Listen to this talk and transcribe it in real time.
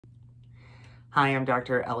Hi, I'm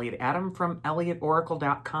Dr. Elliot Adam from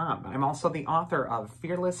ElliotOracle.com. I'm also the author of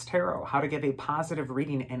Fearless Tarot, How to Give a Positive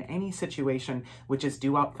Reading in Any Situation, which is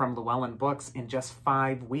due out from Llewellyn Books in just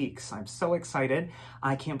 5 weeks. I'm so excited.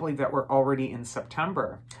 I can't believe that we're already in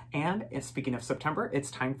September. And speaking of September,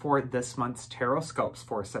 it's time for this month's Tarotscopes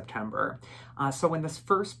for September. So in this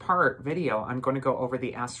first part video, I'm going to go over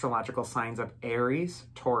the astrological signs of Aries,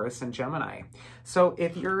 Taurus, and Gemini. So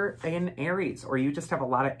if you're in Aries, or you just have a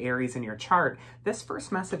lot of Aries in your chart, this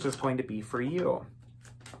first message is going to be for you.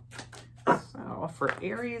 So for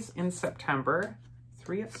Aries in September,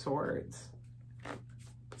 3 of Swords,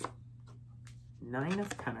 9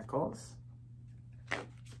 of Pentacles,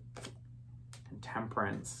 and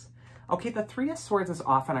Temperance. Okay, the 3 of Swords is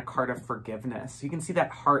often a card of forgiveness. You can see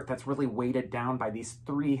that heart that's really weighted down by these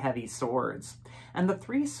 3 heavy swords. And the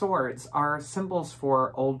 3 swords are symbols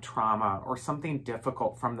for old trauma or something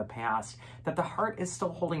difficult from the past that the heart is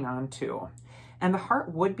still holding on to. And the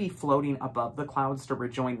heart would be floating above the clouds to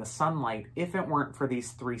rejoin the sunlight if it weren't for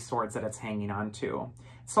these 3 swords that it's hanging on to.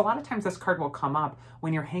 So a lot of times this card will come up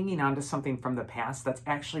when you're hanging on to something from the past that's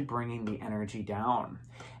actually bringing the energy down.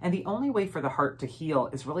 And the only way for the heart to heal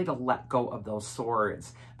is really to let go of those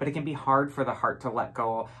swords. But it can be hard for the heart to let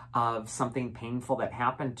go of something painful that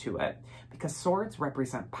happened to it, because swords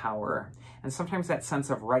represent power. And sometimes that sense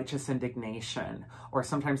of righteous indignation, or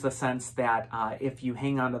sometimes the sense that if you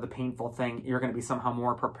hang on to the painful thing, you're going to be somehow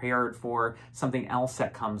more prepared for something else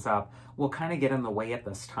that comes up, will kind of get in the way at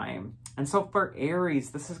this time. And so for Aries,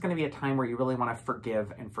 this is going to be a time where you really want to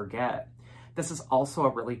forgive and forget. This is also a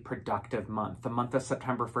really productive month. The month of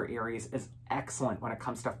September for Aries is excellent when it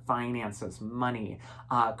comes to finances, money,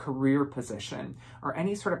 career position, or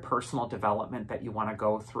any sort of personal development that you want to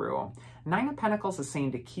go through. 9 of Pentacles is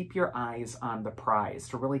saying to keep your eyes on the prize,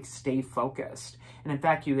 to really stay focused. And in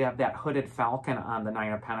fact, you have that hooded falcon on the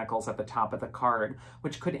 9 of Pentacles at the top of the card,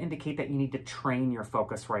 which could indicate that you need to train your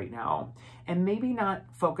focus right now. And maybe not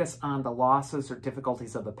focus on the losses or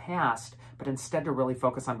difficulties of the past, but instead to really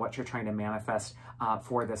focus on what you're trying to manifest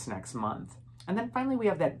for this next month. And then finally, we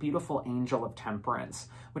have that beautiful angel of Temperance,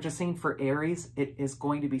 which is saying for Aries, it is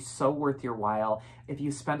going to be so worth your while if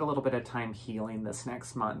you spend a little bit of time healing this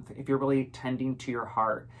next month. If you're really tending to your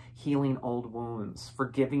heart, healing old wounds,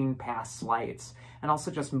 forgiving past slights, and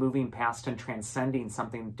also just moving past and transcending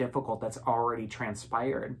something difficult that's already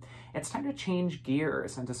transpired. It's time to change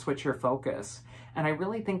gears and to switch your focus. And I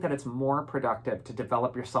really think that it's more productive to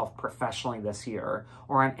develop yourself professionally this year,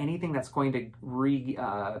 or on anything that's going to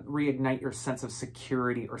reignite your sense of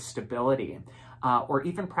security or stability, or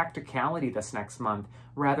even practicality this next month,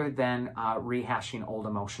 rather than rehashing old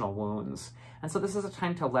emotional wounds. And so this is a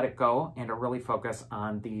time to let it go and to really focus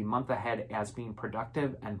on the month ahead as being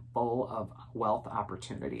productive and full of wealth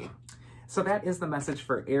opportunity. So that is the message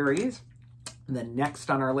for Aries. The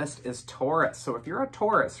next on our list is Taurus. So if you're a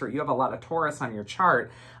Taurus, or you have a lot of Taurus on your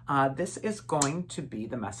chart, this is going to be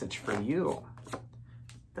the message for you.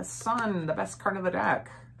 The Sun, the best card of the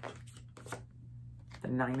deck. The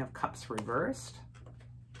 9 of Cups reversed.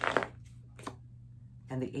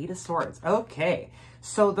 And the 8 of Swords. Okay,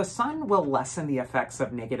 so the Sun will lessen the effects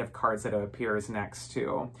of negative cards that it appears next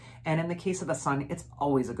to. And in the case of the Sun, it's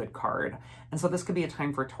always a good card. And so this could be a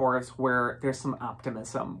time for Taurus where there's some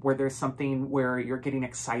optimism, where there's something where you're getting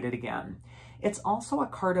excited again. It's also a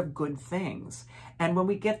card of good things. And when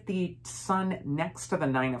we get the Sun next to the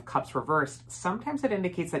 9 of Cups reversed, sometimes it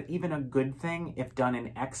indicates that even a good thing, if done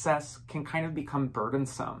in excess, can kind of become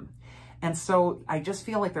burdensome. And so I just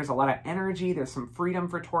feel like there's a lot of energy, there's some freedom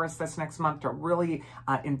for Taurus this next month to really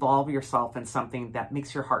involve yourself in something that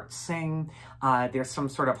makes your heart sing. There's some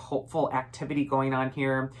sort of hopeful activity going on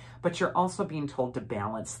here, but you're also being told to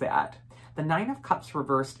balance that. The 9 of Cups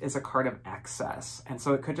reversed is a card of excess. And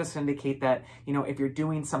so it could just indicate that, you know, if you're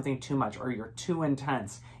doing something too much or you're too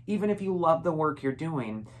intense, even if you love the work you're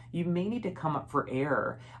doing, you may need to come up for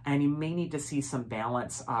air, and you may need to see some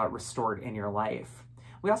balance restored in your life.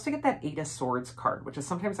 We also get that 8 of Swords card, which is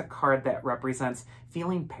sometimes a card that represents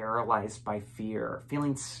feeling paralyzed by fear,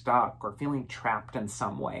 feeling stuck, or feeling trapped in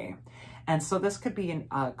some way. And so this could be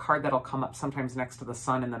a card that'll come up sometimes next to the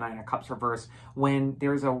Sun in the 9 of Cups reverse when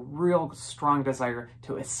there's a real strong desire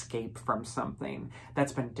to escape from something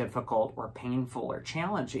that's been difficult or painful or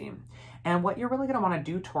challenging. And what you're really going to want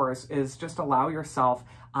to do, Taurus, is just allow yourself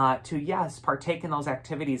to, yes, partake in those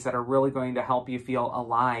activities that are really going to help you feel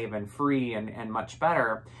alive and free and much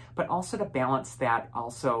better, but also to balance that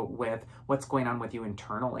also with what's going on with you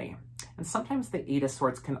internally. And sometimes the Eight of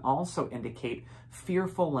Swords can also indicate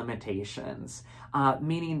fearful limitations,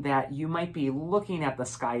 meaning that you might be looking at the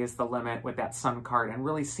sky as the limit with that Sun card and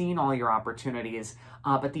really seeing all your opportunities,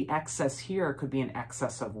 but the excess here could be an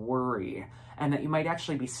excess of worry, and that you might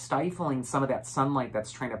actually be stifling some of that sunlight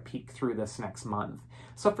that's trying to peek through this next month.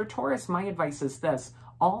 So for Taurus, my advice is this: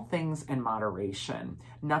 all things in moderation,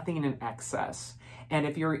 nothing in excess. And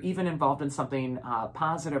if you're even involved in something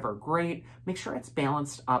positive or great, make sure it's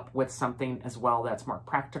balanced up with something as well that's more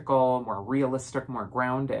practical, more realistic, more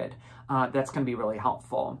grounded. That's going to be really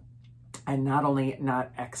helpful. And not only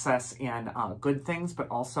not excess in good things, but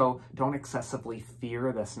also don't excessively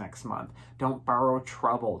fear this next month. Don't borrow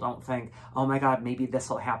trouble. Don't think, oh my God, maybe this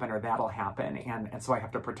will happen or that'll happen, and so I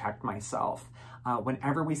have to protect myself.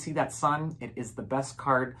 Whenever we see that Sun, it is the best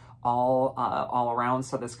card all around.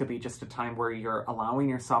 So this could be just a time where you're allowing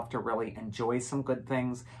yourself to really enjoy some good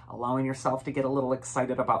things, allowing yourself to get a little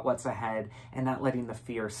excited about what's ahead, and not letting the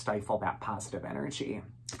fear stifle that positive energy.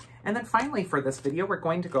 And then finally for this video, we're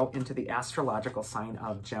going to go into the astrological sign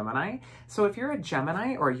of Gemini. So if you're a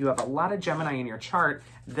Gemini or you have a lot of Gemini in your chart,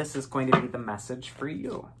 this is going to be the message for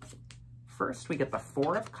you. First, we get the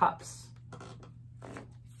Four of Cups.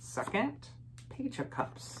 Second, Page of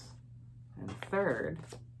Cups. And third,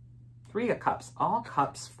 Three of Cups. All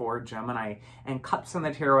cups for Gemini. And cups in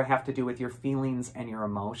the tarot have to do with your feelings and your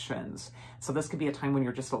emotions. So this could be a time when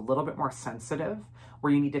you're just a little bit more sensitive,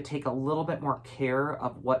 where you need to take a little bit more care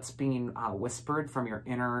of what's being whispered from your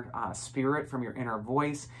inner spirit, from your inner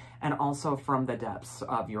voice, and also from the depths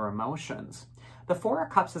of your emotions. The Four of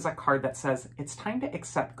Cups is a card that says it's time to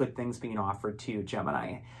accept good things being offered to you,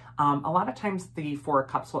 Gemini. A lot of times the Four of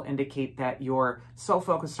Cups will indicate that you're so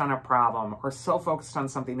focused on a problem or so focused on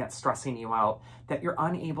something that's stressing you out that you're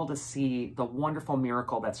unable to see the wonderful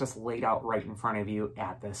miracle that's just laid out right in front of you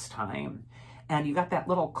at this time. And you got that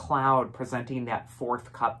little cloud presenting that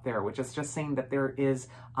fourth cup there, which is just saying that there is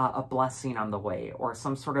a blessing on the way or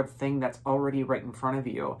some sort of thing that's already right in front of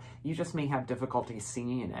you. You just may have difficulty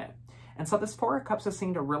seeing it. And so this Four of Cups is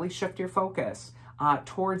saying to really shift your focus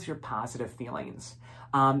towards your positive feelings.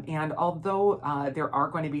 And although there are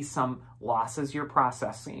going to be some losses you're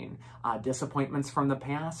processing, disappointments from the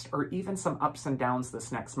past, or even some ups and downs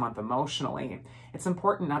this next month emotionally, it's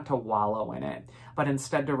important not to wallow in it, but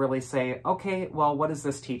instead to really say, okay, well, what is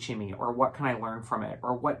this teaching me? Or what can I learn from it?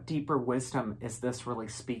 Or what deeper wisdom is this really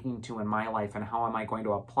speaking to in my life? And how am I going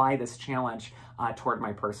to apply this challenge toward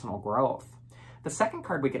my personal growth? The second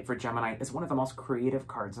card we get for Gemini is one of the most creative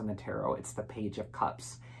cards in the tarot. It's the Page of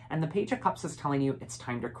Cups. And the Page of Cups is telling you it's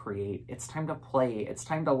time to create, it's time to play, it's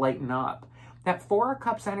time to lighten up. That Four of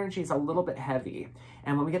Cups energy is a little bit heavy.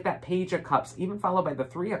 And when we get that Page of Cups, even followed by the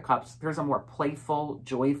Three of Cups, there's a more playful,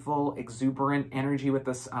 joyful, exuberant energy with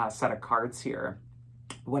this set of cards here.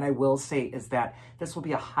 What I will say is that this will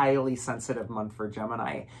be a highly sensitive month for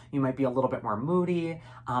Gemini. You might be a little bit more moody,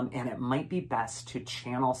 and it might be best to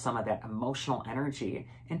channel some of that emotional energy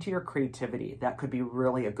into your creativity. That could be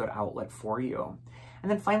really a good outlet for you. And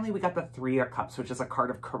then finally, we got the Three of Cups, which is a card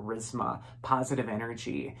of charisma, positive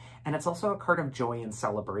energy. And it's also a card of joy and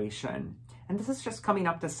celebration. And this is just coming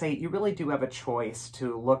up to say you really do have a choice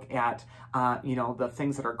to look at, the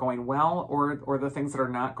things that are going well or the things that are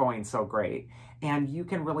not going so great. And you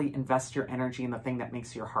can really invest your energy in the thing that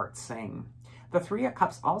makes your heart sing. The Three of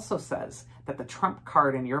Cups also says that the trump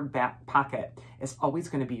card in your back pocket is always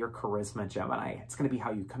going to be your charisma, Gemini. It's going to be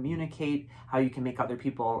how you communicate, how you can make other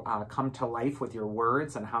people come to life with your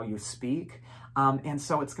words and how you speak. And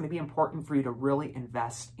so it's going to be important for you to really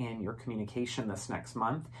invest in your communication this next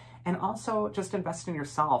month. And also just invest in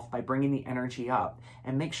yourself by bringing the energy up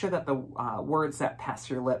and make sure that the words that pass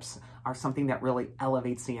your lips are something that really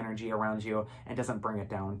elevates the energy around you and doesn't bring it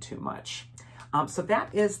down too much. So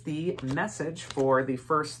that is the message for the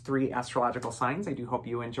first 3 astrological signs. I do hope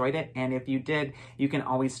you enjoyed it. And if you did, you can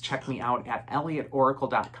always check me out at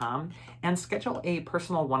elliotoracle.com and schedule a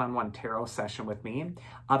personal one-on-one tarot session with me.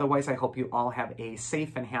 Otherwise, I hope you all have a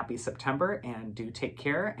safe and happy September, and do take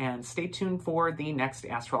care and stay tuned for the next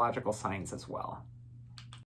astrological signs as well.